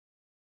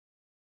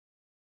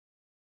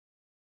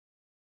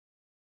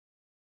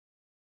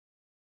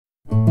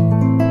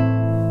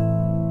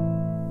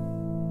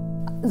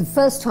The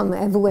first time I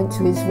ever went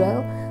to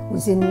Israel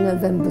was in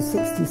November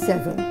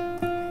 '67.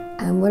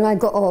 And when I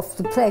got off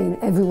the plane,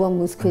 everyone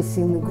was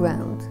kissing the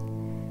ground.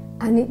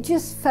 And it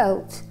just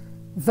felt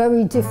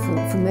very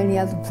different from any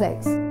other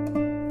place.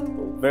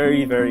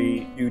 Very,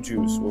 very few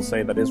Jews will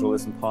say that Israel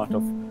isn't part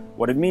of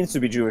what it means to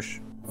be Jewish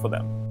for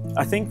them.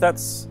 I think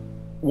that's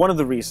one of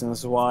the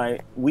reasons why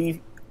we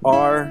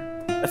are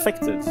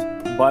affected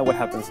by what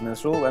happens in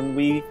Israel, and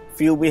we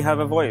feel we have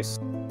a voice.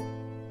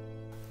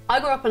 I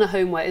grew up in a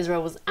home where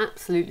Israel was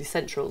absolutely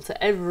central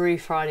to every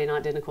Friday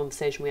night dinner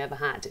conversation we ever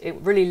had. It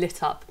really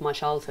lit up my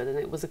childhood, and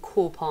it was a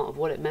core part of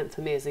what it meant for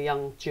me as a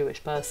young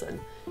Jewish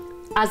person.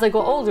 As I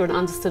got older and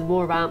understood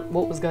more about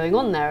what was going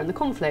on there and the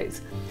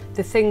conflict,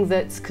 the thing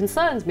that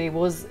concerned me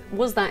was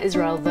that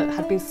Israel that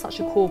had been such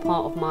a core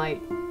part of my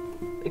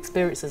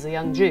experience as a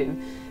young Jew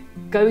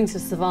going to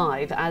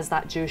survive as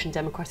that Jewish and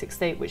democratic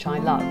state which I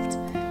loved,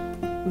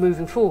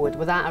 moving forward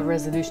without a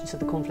resolution to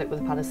the conflict with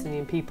the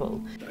Palestinian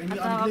people.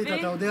 I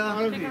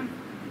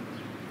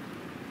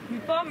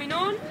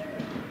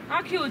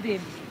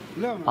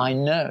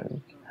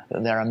know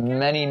that there are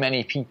many,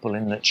 many people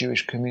in the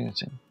Jewish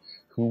community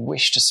who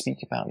wish to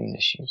speak about these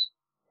issues,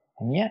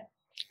 and yet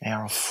they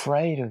are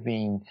afraid of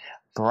being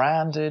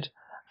branded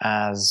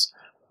as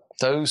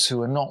those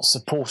who are not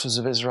supporters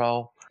of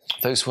Israel,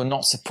 those who are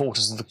not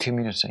supporters of the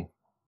community.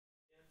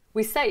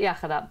 We set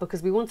Yachad up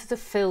because we wanted to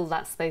fill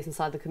that space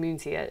inside the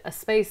community, a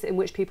space in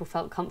which people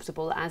felt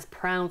comfortable as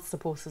proud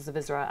supporters of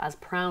Israel, as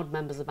proud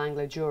members of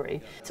Anglo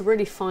Jewry, to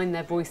really find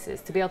their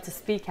voices, to be able to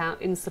speak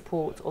out in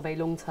support of a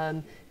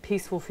long-term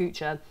peaceful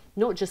future,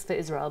 not just for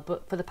Israel,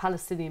 but for the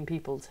Palestinian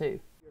people too.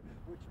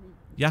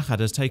 Yachad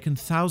has taken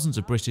thousands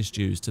of British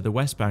Jews to the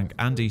West Bank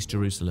and East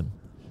Jerusalem.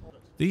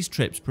 These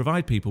trips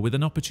provide people with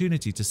an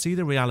opportunity to see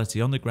the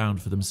reality on the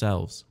ground for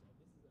themselves.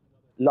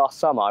 Last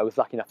summer, I was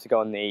lucky enough to go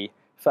on the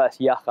first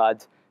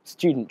Yachad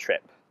student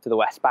trip to the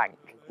West Bank,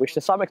 which to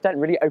some extent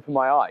really opened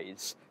my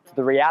eyes to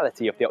the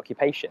reality of the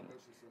occupation.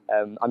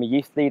 I'm a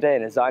youth leader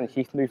in a Zionist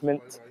youth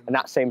movement, and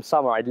that same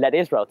summer I'd led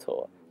Israel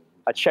tour.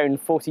 I'd shown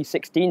 40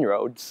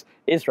 16-year-olds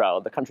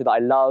Israel, the country that I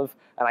love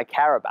and I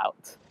care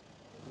about.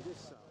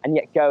 And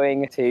yet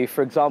going to,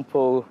 for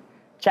example,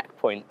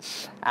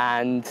 checkpoints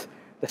and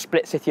the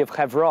split city of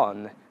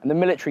Hebron and the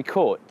military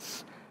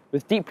courts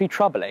was deeply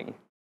troubling.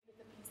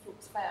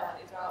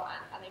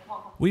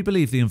 We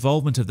believe the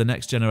involvement of the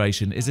next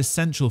generation is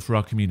essential for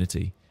our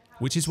community,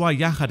 which is why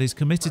Yachad is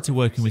committed to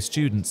working with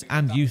students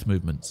and youth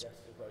movements.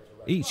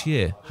 Each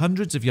year,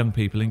 hundreds of young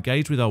people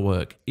engage with our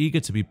work, eager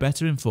to be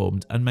better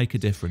informed and make a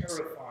difference.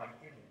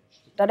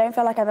 I don't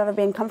feel like I've ever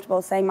been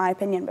comfortable saying my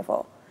opinion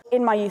before.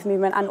 In my youth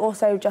movement and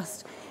also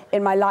just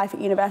in my life at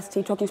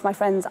university, talking to my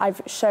friends,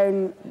 I've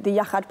shown the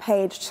Yachad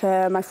page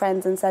to my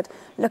friends and said,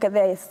 look at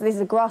this,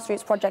 these are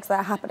grassroots projects that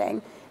are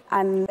happening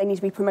and they need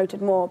to be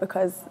promoted more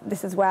because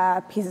this is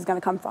where peace is going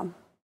to come from.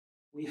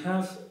 We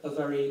have a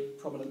very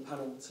prominent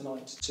panel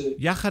tonight too.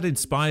 Yachad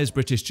inspires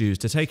British Jews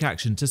to take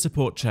action to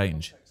support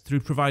change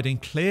through providing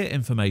clear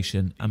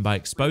information and by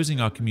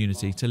exposing our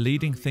community to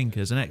leading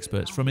thinkers and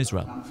experts from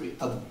Israel.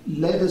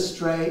 Led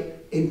astray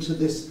into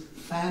this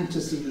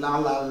fantasy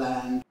la-la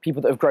land.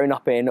 People that have grown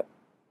up in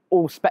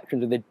all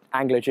spectrums of the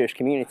Anglo-Jewish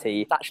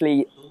community, it's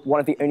actually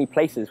one of the only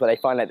places where they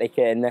find that they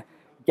can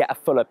get a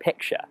fuller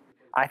picture.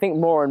 I think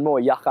more and more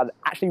Yachad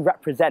actually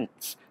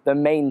represents the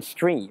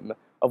mainstream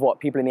of what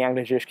people in the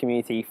Anglo-Jewish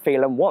community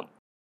feel and want.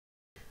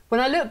 When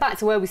I look back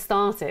to where we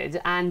started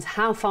and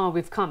how far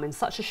we've come in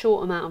such a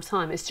short amount of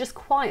time, it's just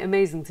quite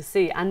amazing to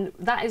see, and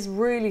that is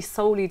really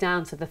solely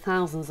down to the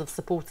thousands of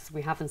supporters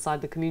we have inside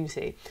the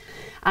community.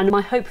 And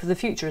my hope for the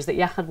future is that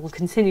Yachad will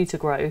continue to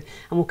grow and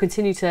will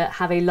continue to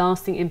have a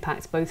lasting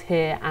impact both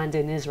here and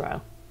in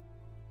Israel.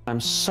 I'm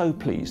so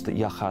pleased that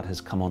Yachad has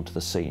come onto the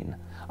scene.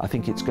 I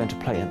think it's going to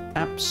play an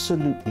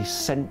absolutely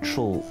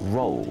central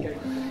role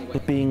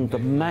in being the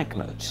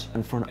magnet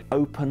and for an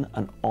open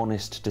and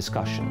honest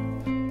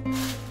discussion.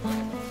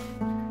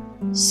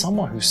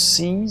 Someone who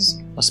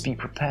sees must be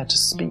prepared to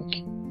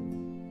speak.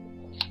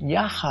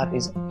 Yachad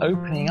is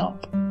opening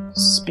up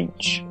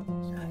speech.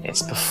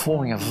 It's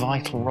performing a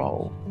vital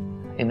role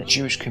in the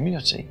Jewish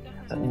community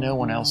that no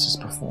one else is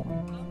performing.